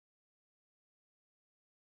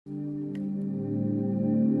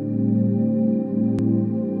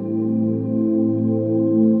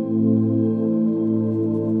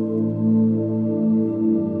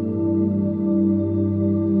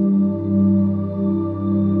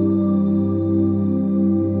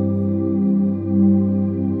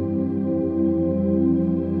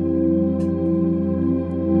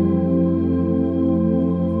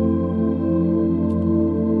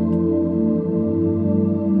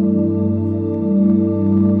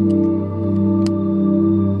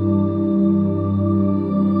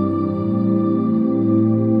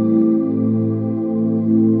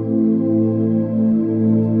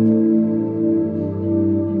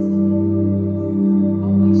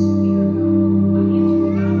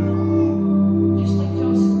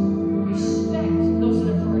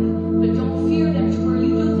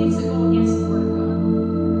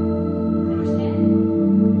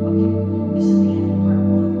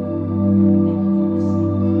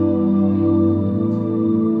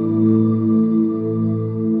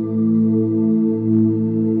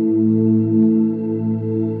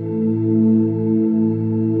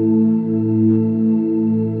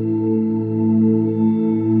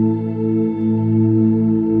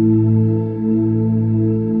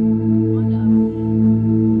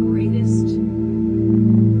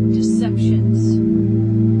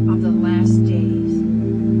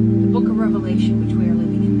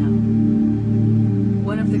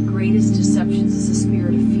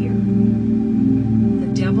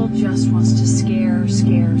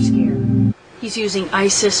He's using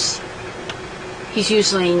ISIS. He's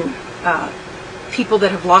using people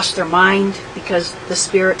that have lost their mind because the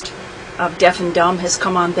spirit of deaf and dumb has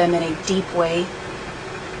come on them in a deep way.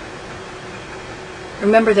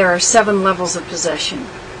 Remember, there are 7 levels of possession.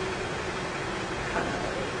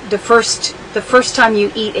 The first time you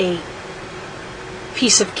eat a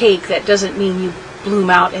piece of cake, that doesn't mean you bloom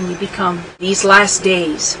out and you become. These last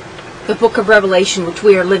days, the book of Revelation, which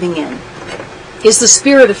we are living in, is the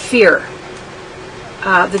spirit of fear.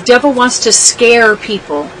 The devil wants to scare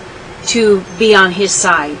people to be on his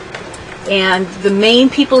side. And the main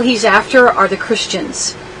people he's after are the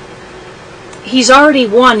Christians. He's already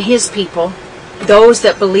won his people. Those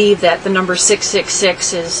that believe that the number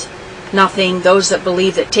 666 is nothing. Those that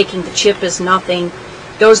believe that taking the chip is nothing.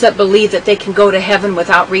 Those that believe that they can go to heaven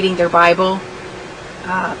without reading their Bible.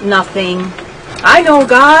 Nothing. I know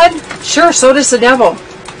God. Sure, so does the devil.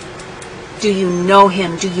 Do you know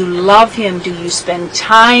him? Do you love him? Do you spend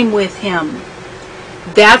time with him?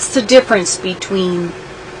 That's the difference between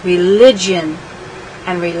religion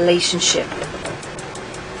and relationship.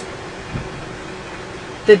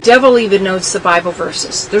 The devil even knows the Bible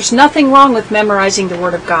verses. There's nothing wrong with memorizing the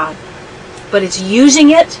Word of God, but it's using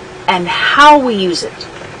it and how we use it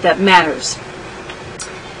that matters.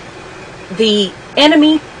 The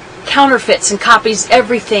enemy counterfeits and copies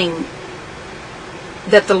everything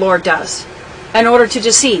that the Lord does in order to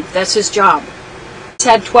deceive. That's his job. He's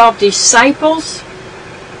had 12 disciples,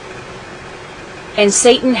 and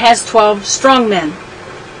Satan has 12 strong men.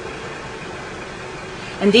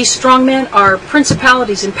 And these strong men are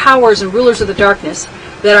principalities and powers and rulers of the darkness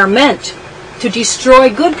that are meant to destroy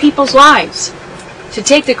good people's lives, to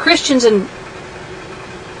take the Christians and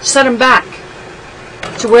set them back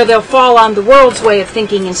to where they'll fall on the world's way of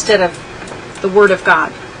thinking instead of the Word of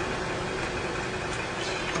God.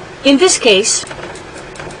 In this case,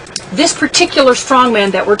 this particular strong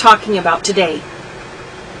man that we're talking about today,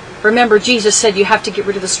 remember Jesus said you have to get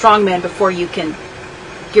rid of the strong man before you can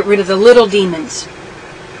get rid of the little demons.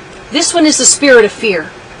 This one is the spirit of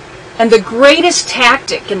fear. And the greatest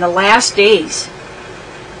tactic in the last days,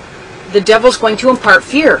 the devil's going to impart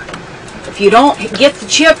fear. If you don't get the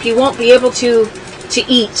chip, you won't be able to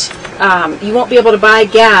eat. You won't be able to buy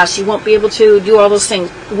gas. You won't be able to do all those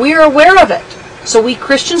things. We're aware of it. So we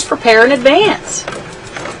Christians prepare in advance.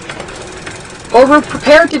 Or we're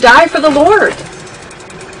prepared to die for the Lord.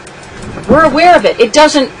 We're aware of it. It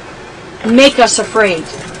doesn't make us afraid.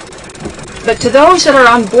 But to those that are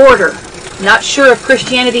on border, not sure if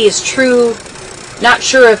Christianity is true, not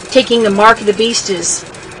sure if taking the mark of the beast is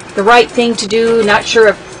the right thing to do, not sure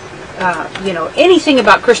if anything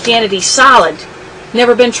about Christianity solid,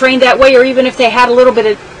 never been trained that way, or even if they had a little bit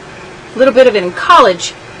of it in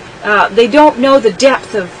college, they don't know the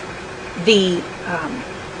depth of the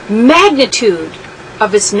magnitude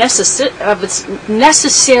of its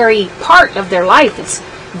necessary part of their life. It's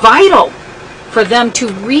vital for them to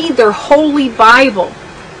read their holy Bible,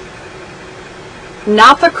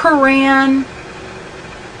 not the Quran,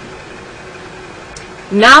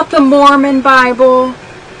 not the Mormon Bible,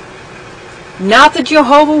 not the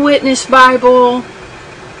Jehovah's Witness Bible,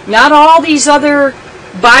 not all these other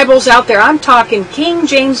Bibles out there. I'm talking King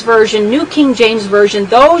James Version, New King James Version,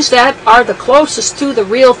 those that are the closest to the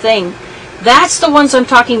real thing. That's the ones I'm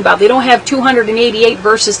talking about. They don't have 288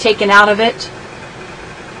 verses taken out of it.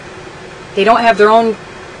 They don't have their own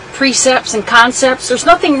precepts and concepts. There's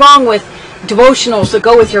nothing wrong with devotionals that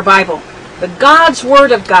go with your Bible. But God's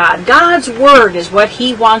Word of God, God's Word is what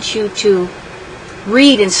He wants you to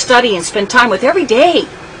read and study and spend time with every day.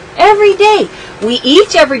 Every day. We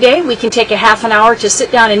eat every day. We can take a half an hour to sit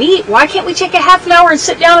down and eat. Why can't we take a half an hour and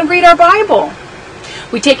sit down and read our Bible?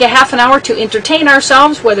 We take a half an hour to entertain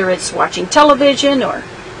ourselves, whether it's watching television or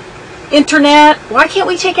internet. Why can't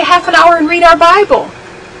we take a half an hour and read our Bible?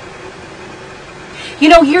 You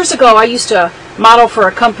know, years ago I used to model for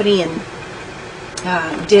a company and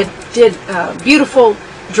did beautiful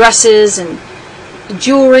dresses and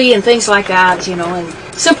jewelry and things like that, and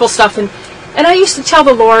simple stuff. And I used to tell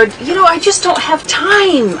the Lord, I just don't have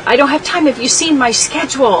time. I don't have time. Have you seen my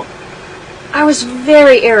schedule? I was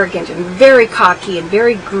very arrogant and very cocky and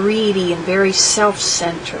very greedy and very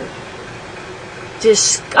self-centered.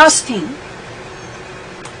 Disgusting.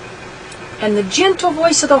 And the gentle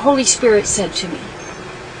voice of the Holy Spirit said to me,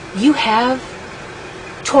 you have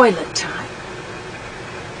toilet time.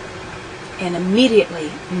 And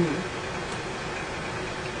immediately,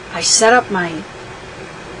 I set up my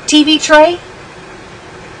TV tray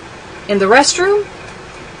in the restroom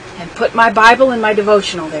and put my Bible and my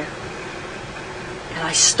devotional there. And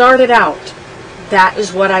I started out, that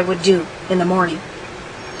is what I would do in the morning.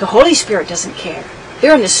 The Holy Spirit doesn't care.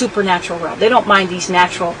 They're in the supernatural realm. They don't mind these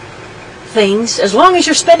natural things as long as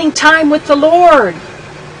you're spending time with the Lord.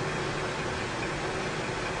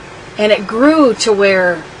 And it grew to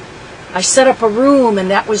where I set up a room, and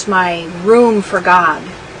that was my room for God.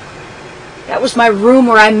 That was my room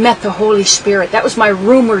where I met the Holy Spirit. That was my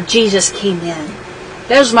room where Jesus came in.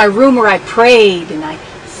 That was my room where I prayed and I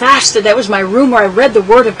fasted. That was my room where I read the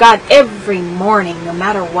Word of God every morning, no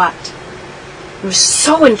matter what. It was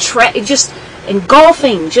so just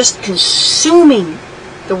engulfing, just consuming.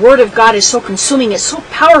 The Word of God is so consuming. It's so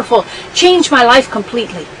powerful. Changed my life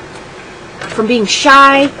completely. From being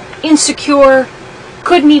shy, insecure,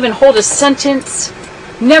 couldn't even hold a sentence,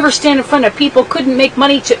 never stand in front of people, couldn't make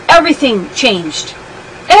money, to everything changed.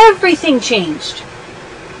 Everything changed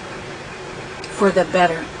for the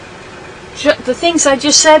better. The things I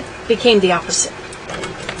just said became the opposite.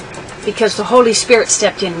 Because the Holy Spirit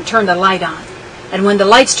stepped in and turned the light on. And when the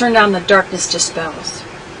lights turned on, the darkness dispels.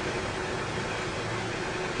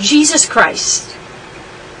 Jesus Christ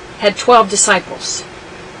had 12 disciples.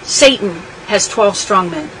 Satan has 12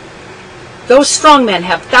 strong men. Those strong men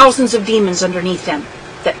have thousands of demons underneath them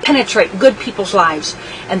that penetrate good people's lives,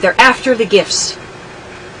 and they're after the gifts.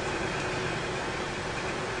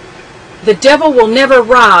 The devil will never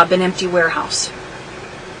rob an empty warehouse.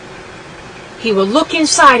 He will look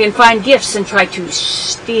inside and find gifts and try to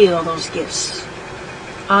steal those gifts.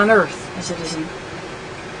 On earth, as it is in.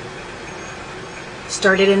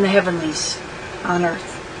 Started in the heavenlies, on earth.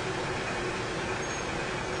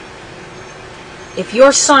 If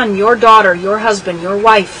your son, your daughter, your husband, your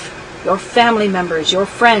wife, your family members, your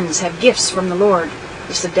friends have gifts from the Lord,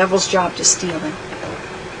 it's the devil's job to steal them.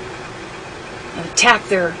 And attack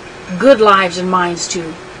their good lives and minds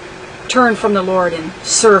to turn from the Lord and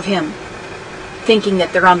serve Him, thinking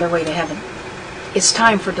that they're on their way to heaven. It's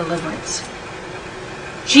time for deliverance.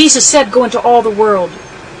 Jesus said, go into all the world,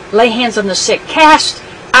 lay hands on the sick, cast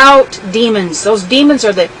out demons. Those demons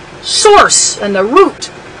are the source and the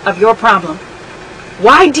root of your problem.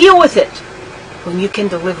 Why deal with it when you can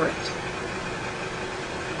deliver it?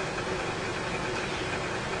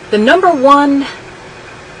 The number one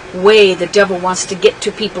way the devil wants to get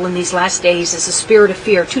to people in these last days is the spirit of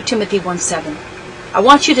fear. 2 Timothy 1:7. I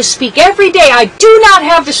want you to speak every day, I do not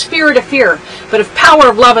have the spirit of fear, but of power,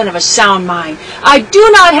 of love, and of a sound mind. I do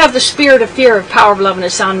not have the spirit of fear, of power, of love, and a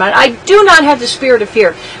sound mind. I do not have the spirit of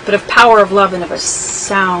fear, but of power, of love, and of a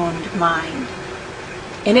sound mind.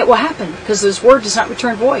 And it will happen, because this word does not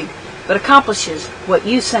return void, but accomplishes what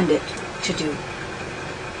you send it to do.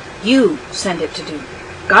 You send it to do.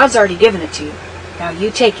 God's already given it to you. Now you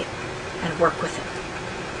take it and work with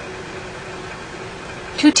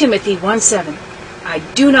it. 2 Timothy 1:7. I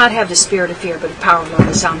do not have the spirit of fear, but of power, love, and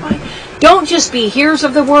a sound mind. Don't just be hearers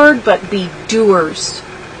of the word, but be doers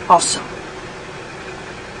also.